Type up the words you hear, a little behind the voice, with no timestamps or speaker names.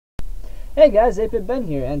Hey guys, 8-Bit Ben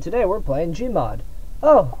here, and today we're playing Gmod.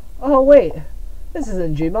 Oh wait, this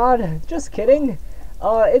isn't Gmod, just kidding.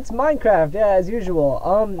 It's Minecraft, yeah, as usual.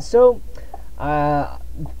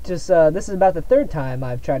 This is about the third time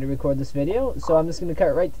I've tried to record this video, so I'm just gonna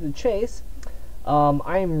cut right to the chase.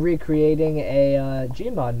 I am recreating a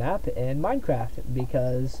Gmod map in Minecraft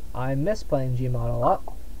because I miss playing Gmod a lot,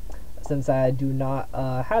 since I do not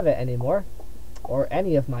have it anymore, or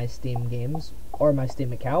any of my Steam games, or my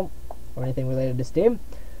Steam account, or anything related to Steam.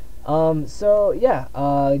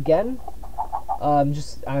 Again,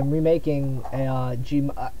 I'm remaking a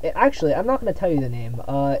actually, I'm not going to tell you the name.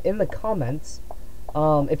 In the comments,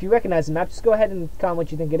 if you recognize the map, just go ahead and comment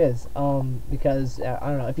what you think it is. Because I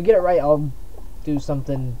don't know, if you get it right, I'll do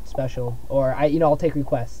something special, or I'll take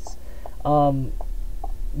requests. Go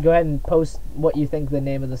ahead and post what you think the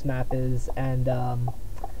name of this map is, and a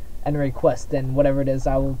request, and whatever it is,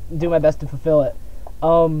 I will do my best to fulfill it.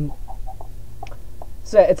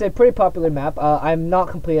 So it's a pretty popular map. I'm not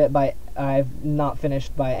completed I've not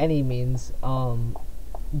finished by any means,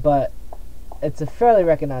 but it's a fairly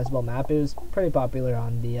recognizable map. It was pretty popular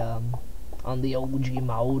on the OG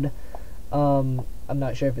mode. I'm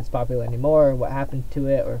not sure if it's popular anymore, or what happened to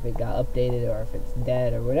it, or if it got updated, or if it's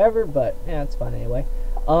dead, or whatever, but yeah, it's fun anyway.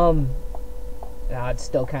 Now it's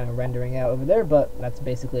still kind of rendering out over there, but that's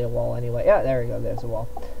basically a wall anyway. Yeah, there we go, there's a wall.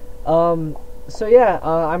 I'm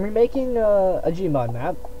remaking a Gmod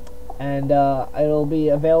map, and it'll be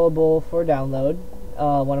available for download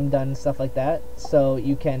when I'm done and stuff like that, so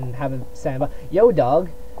you can have a sandbox. Yo dog,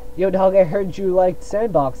 I heard you liked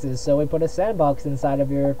sandboxes, so we put a sandbox inside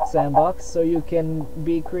of your sandbox so you can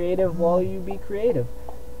be creative while you be creative.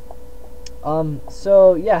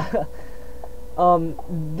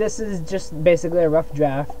 This is just basically a rough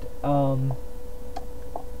draft.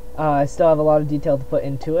 I still have a lot of detail to put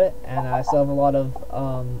into it, and I still have a lot of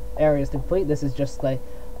areas to complete. This is just like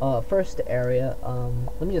first area.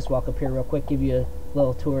 Let me just walk up here real quick, give you a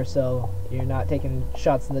little tour so you're not taking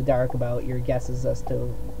shots in the dark about your guesses as to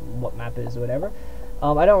what map it is or whatever.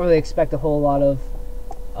 I don't really expect a whole lot of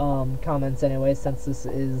comments anyway, since this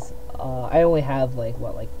is I only have like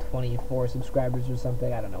 24 subscribers or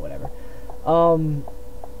something. I don't know, whatever.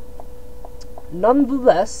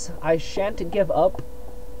 Nonetheless, I shan't give up.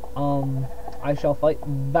 I shall fight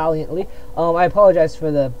valiantly. I apologize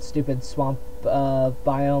for the stupid swamp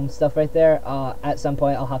biome stuff right there. At some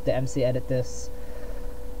point I'll have to MC edit this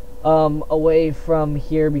away from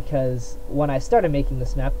here, because when I started making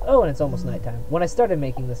this map, and it's almost nighttime. When I started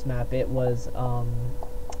making this map, it was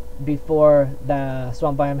before the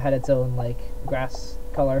swamp biome had its own like grass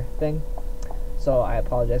color thing, so I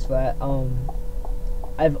apologize for that.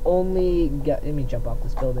 I've only got, let me jump off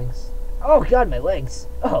this building. Oh god, my legs!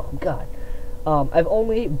 Oh god. I've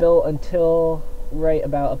only built until right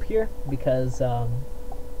about up here, because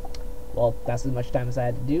well, that's as much time as I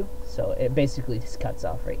had to do, so it basically just cuts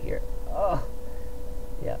off right here. Oh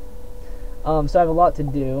yeah. So I have a lot to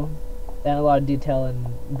do, and a lot of detail and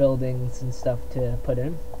buildings and stuff to put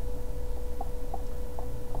in.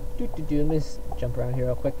 Let me just jump around here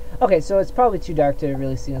real quick. Okay, so it's probably too dark to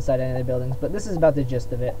really see inside any of the buildings, but this is about the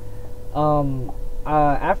gist of it.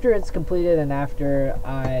 After it's completed, and after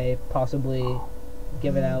I possibly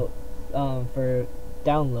give it out for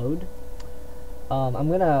download,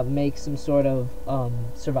 I'm gonna make some sort of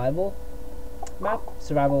survival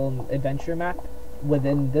adventure map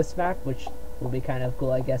within this map, which will be kind of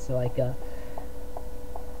cool, I guess, like a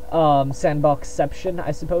sandboxception,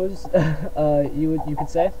 I suppose. you could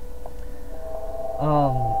say.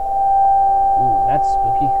 Ooh, that's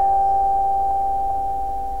spooky.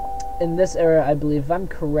 In this area, I believe, if I'm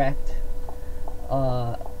correct,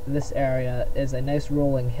 this area is a nice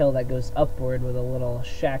rolling hill that goes upward with a little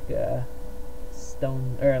shack,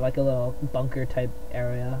 stone, or like a little bunker type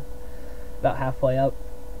area, about halfway up.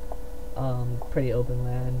 Pretty open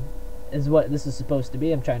land is what this is supposed to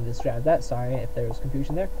be. I'm trying to describe that. Sorry if there was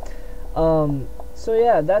confusion there. So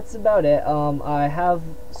yeah, that's about it. I have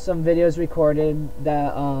some videos recorded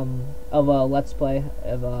that of a let's play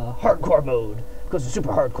of a hardcore mode, because it's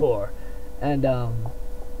super hardcore, and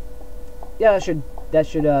yeah, that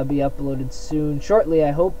should be uploaded soon, shortly,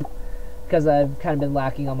 I hope, because I've kind of been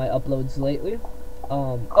lacking on my uploads lately.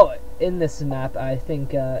 In this map, I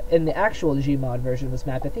think in the actual Gmod version of this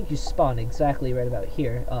map, I think you spawn exactly right about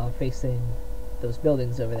here, facing those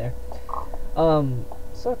buildings over there.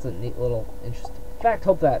 So that's a neat little interesting fact.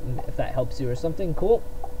 Hope that if that helps you or something. Cool.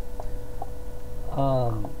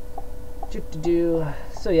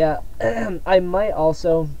 So yeah, I might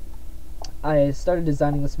also, I started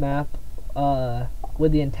designing this map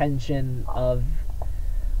with the intention of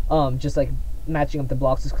just like matching up the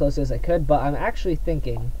blocks as close as I could, but I'm actually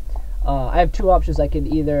thinking I have two options. I could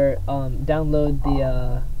either download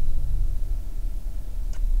the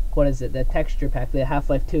what is it, the texture pack, the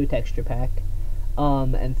Half-Life 2 texture pack,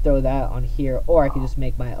 and throw that on here, or I could just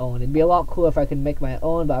make my own. It'd be a lot cooler if I could make my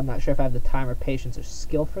own, but I'm not sure if I have the time or patience or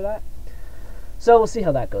skill for that. So we'll see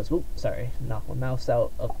how that goes. Oop, sorry, knocked my mouse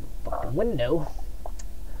out of the fucking window.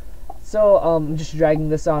 So I'm just dragging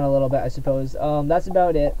this on a little bit, I suppose. That's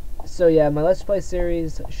about it. So yeah, my Let's Play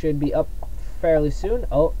series should be up fairly soon.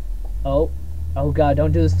 Oh god,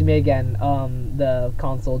 don't do this to me again. The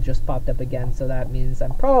console just popped up again, so that means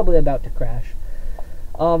I'm probably about to crash.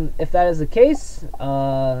 If that is the case,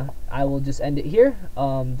 I will just end it here.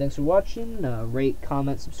 Thanks for watching. Rate,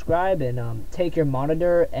 comment, subscribe, and take your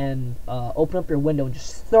monitor and open up your window and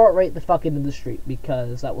just throw it right the fuck into the street,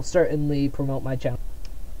 because that will certainly promote my channel.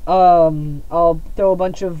 I'll throw a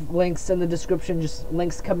bunch of links in the description, just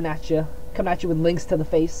links coming at you with links to the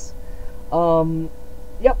face.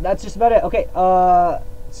 Yep, that's just about it. Okay,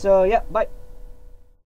 so yeah, bye.